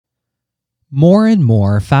More and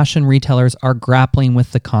more, fashion retailers are grappling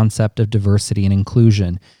with the concept of diversity and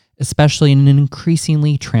inclusion, especially in an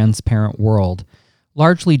increasingly transparent world.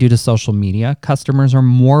 Largely due to social media, customers are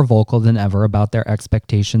more vocal than ever about their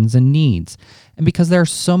expectations and needs. And because there are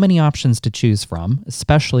so many options to choose from,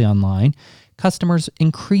 especially online, customers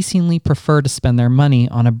increasingly prefer to spend their money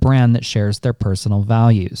on a brand that shares their personal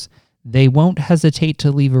values. They won't hesitate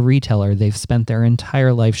to leave a retailer they've spent their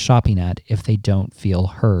entire life shopping at if they don't feel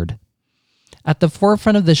heard. At the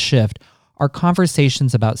forefront of this shift are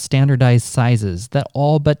conversations about standardized sizes that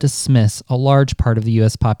all but dismiss a large part of the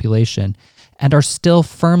US population and are still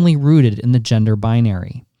firmly rooted in the gender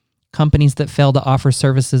binary. Companies that fail to offer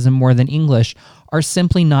services in more than English are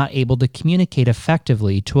simply not able to communicate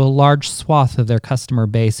effectively to a large swath of their customer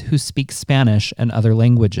base who speak Spanish and other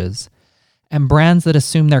languages. And brands that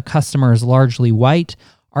assume their customer is largely white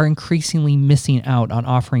are increasingly missing out on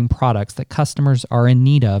offering products that customers are in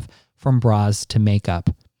need of, from bras to makeup.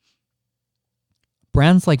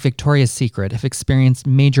 Brands like Victoria's Secret have experienced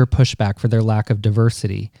major pushback for their lack of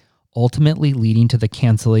diversity, ultimately leading to the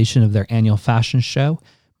cancellation of their annual fashion show,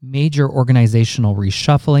 major organizational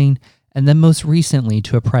reshuffling, and then most recently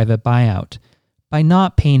to a private buyout. By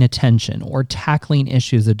not paying attention or tackling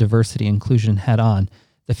issues of diversity and inclusion head on,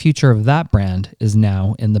 the future of that brand is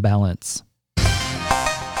now in the balance.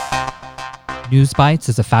 News Bites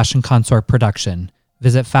is a Fashion Consort production.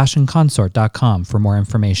 Visit fashionconsort.com for more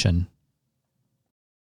information.